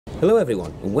Hello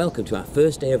everyone, and welcome to our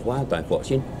first day of wildlife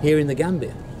watching here in the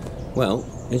Gambia. Well,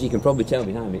 as you can probably tell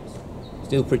behind me, it's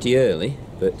still pretty early,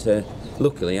 but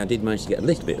luckily I did manage to get a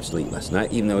little bit of sleep last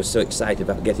night, even though I was so excited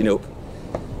about getting up.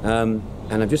 And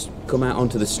I've just come out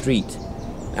onto the street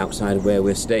outside of where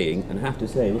we're staying, and I have to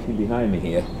say, looking behind me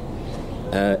here,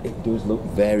 it does look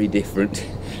very different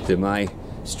to my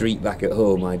street back at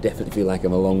home. I definitely feel like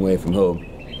I'm a long way from home.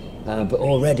 But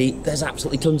already there's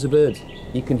absolutely tons of birds.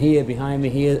 You can hear behind me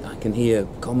here, I can hear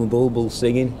common bulbuls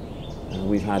singing.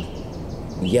 We've had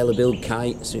yellow-billed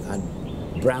kites, we've had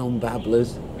brown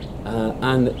babblers,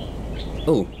 and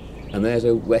there's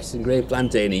a western grey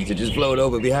plantain eater just flown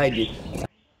over behind you.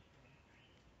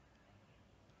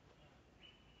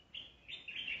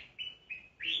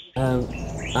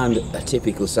 And a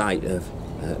typical sight of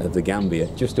the Gambia,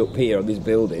 just up here on this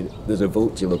building, there's a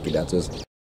vulture looking at us.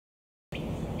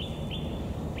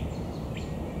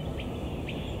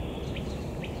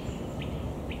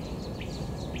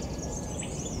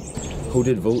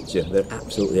 Hooded vulture, they're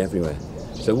absolutely everywhere.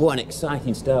 So what an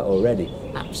exciting start already,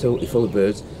 absolutely full of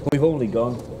birds. We've only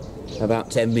gone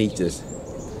about 10 metres.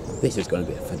 This is going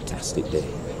to be a fantastic day.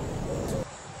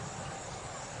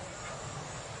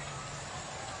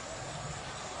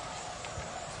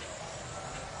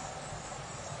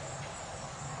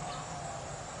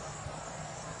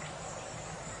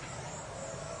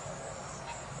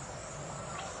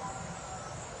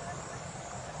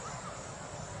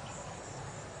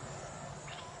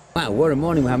 Wow, what a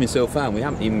morning we're having so far. We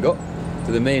haven't even got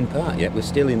to the main part yet. We're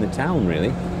still in the town,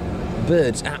 really.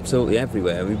 Birds absolutely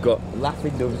everywhere. We've got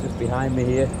laughing doves just behind me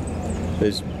here.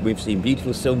 We've seen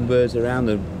beautiful sunbirds around,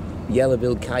 the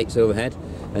yellow-billed kites overhead.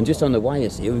 And just on the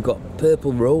wires here, we've got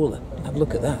purple roller. Have a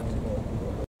look at that.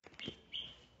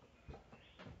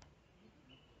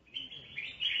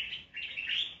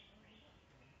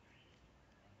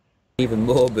 Even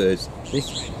more birds.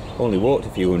 This only walked a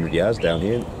few hundred yards down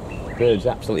here. Birds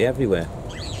absolutely everywhere.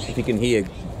 If you can hear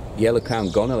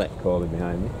yellow-crowned gonorlet calling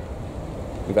behind me.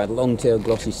 We've had long-tailed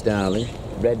glossy starling,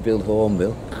 red-billed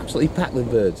hornbill, absolutely packed with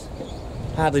birds.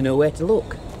 Hardly know where to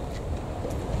look.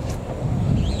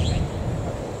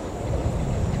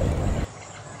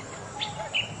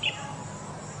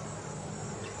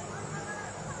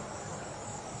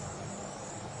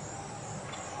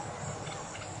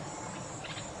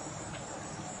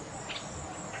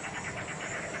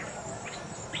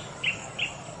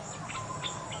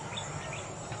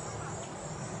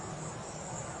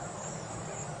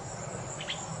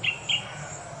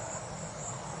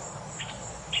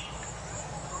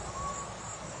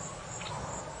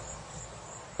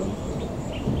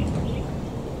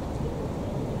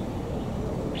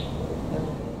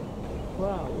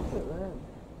 Wow, look at that.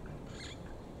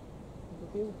 There's a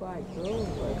few bikes rolling,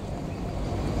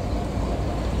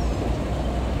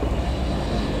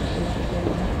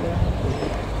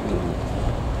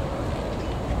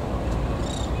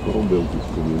 Hornbill is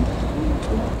coming.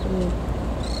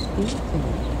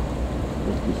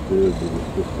 That's disturbed, but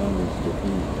it's just finding stuff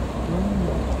in.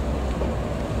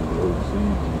 The old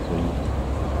seeds and things.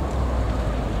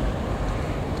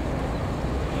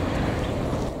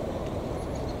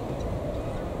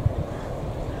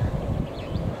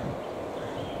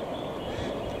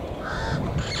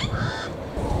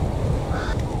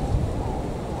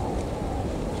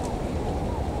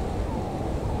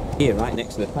 Here, right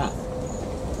next to the path.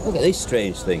 Look at this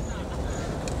strange thing.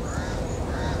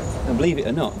 And believe it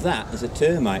or not, that is a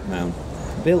termite mound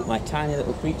built by tiny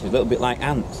little creatures, a little bit like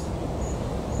ants.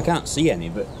 I can't see any,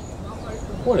 but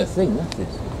what a thing that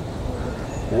is.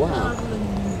 Wow.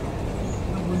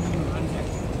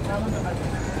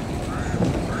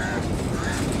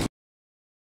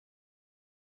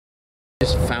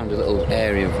 Just found a little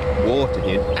area of water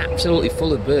here, absolutely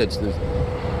full of birds. There's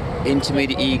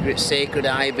intermediate egrets, sacred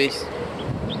ibis,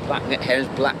 black-necked herons,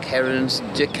 black herons,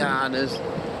 jacanas,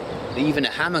 even a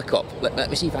hammercock.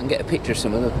 Let me see if I can get a picture of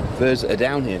some of the birds that are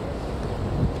down here.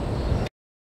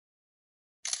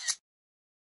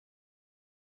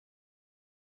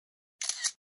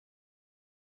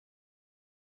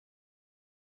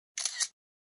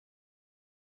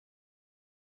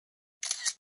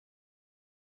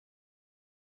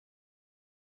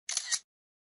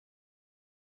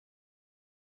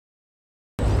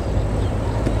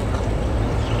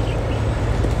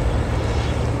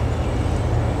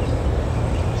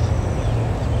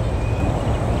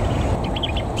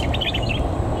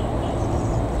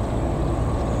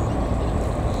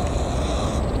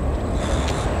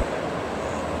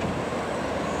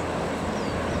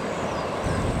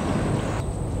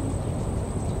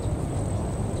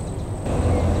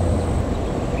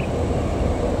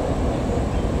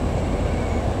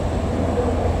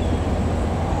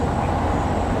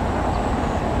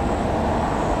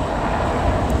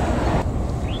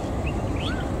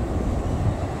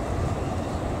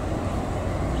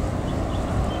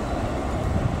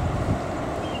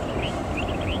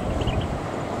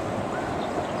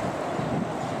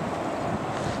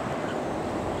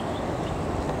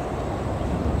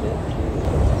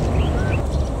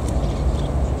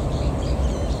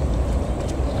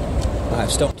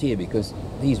 I've stopped here because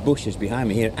these bushes behind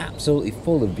me here are absolutely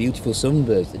full of beautiful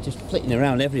sunbirds. They're just flitting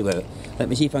around everywhere. Let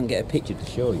me see if I can get a picture to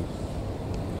show you.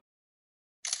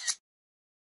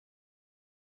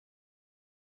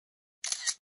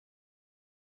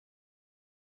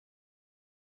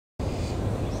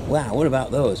 Wow, what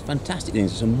about those? Fantastic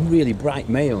things. Some really bright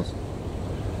males.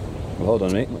 Well, hold on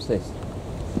a minute, what's this?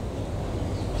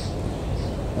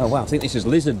 Oh wow, I think this is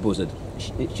lizard buzzard.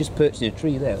 It's just perched in a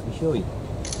tree there, let me show you.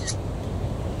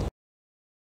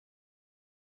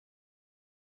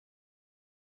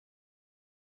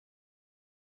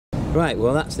 Right,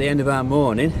 well that's the end of our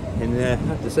morning, and I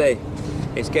have to say,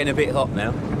 it's getting a bit hot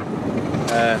now.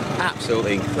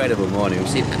 Absolutely incredible morning. We've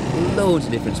seen loads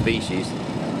of different species.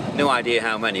 No idea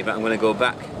how many, but I'm going to go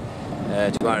back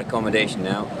to our accommodation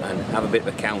now and have a bit of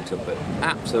a count up. But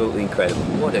absolutely incredible.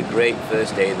 What a great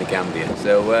first day in the Gambia.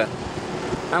 So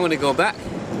I'm going to go back,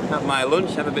 have my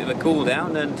lunch, have a bit of a cool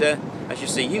down, and I shall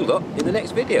see you lot in the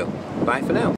next video. Bye for now.